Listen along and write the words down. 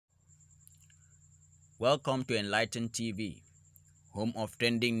Welcome to Enlighten TV, home of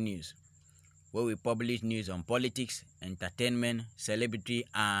trending news, where we publish news on politics, entertainment, celebrity,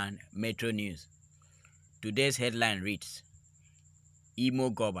 and metro news. Today's headline reads, Imo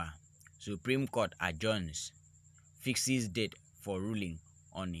Guber, Supreme Court adjourns, fixes date for ruling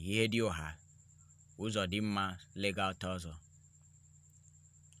on Ihedioha, Uzodinma legal tussle.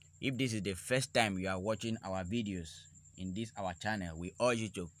 If this is the first time you are watching our videos in our channel, we urge you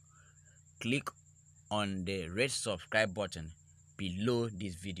to click on the red subscribe button below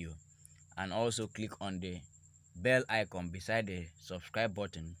this video and also click on the bell icon beside the subscribe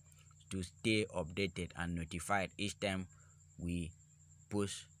button to stay updated and notified each time we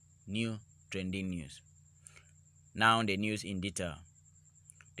post new trending news. Now the news in detail.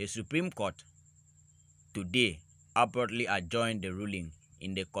 The Supreme Court today abruptly adjourned the ruling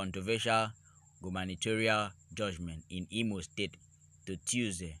in the controversial gubernatorial judgment in Imo State to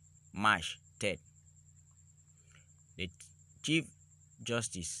Tuesday, March 3rd. The Chief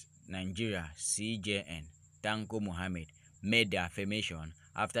Justice Nigeria CJN Tanko Mohammed made the affirmation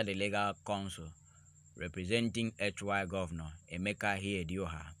after the legal counsel representing HY Governor Emeka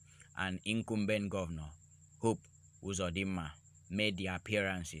Ihedioha and incumbent Governor Hope Uzodinma made their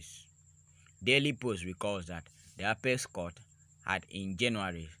appearances. Daily Post recalls that the Apex Court had in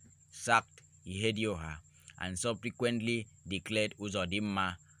January sacked Ihedioha and subsequently declared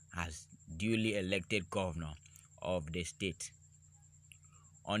Uzodinma as duly elected governor of the state.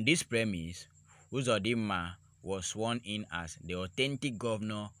 On this premise, Uzodinma was sworn in as the authentic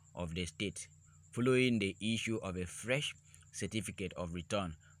governor of the state following the issue of a fresh certificate of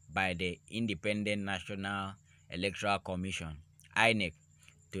return by the Independent National Electoral Commission (INEC)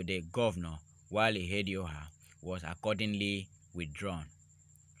 to the governor, while Ihedioha was accordingly withdrawn.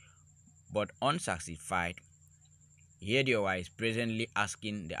 But unsatisfied, Ihedioha is presently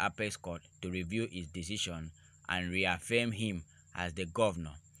asking the Apex Court to review its decision and reaffirm him as the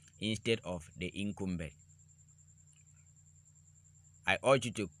governor instead of the incumbent. I urge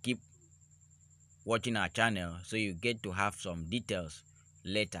you to keep watching our channel so you get to have some details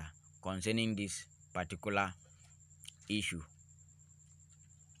later concerning this particular issue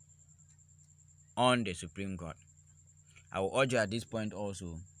on the Supreme Court. I will urge you at this point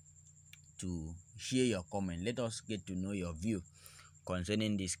also to share your comment. Let us get to know your view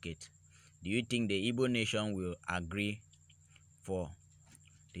concerning this case. Do you think the Igbo nation will agree for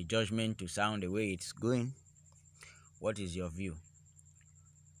the judgment to sound the way it's going? What is your view?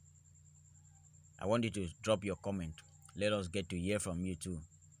 I want you to drop your comment. Let us get to hear from you too.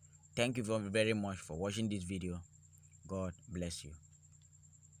 Thank you very much for watching this video. God bless you.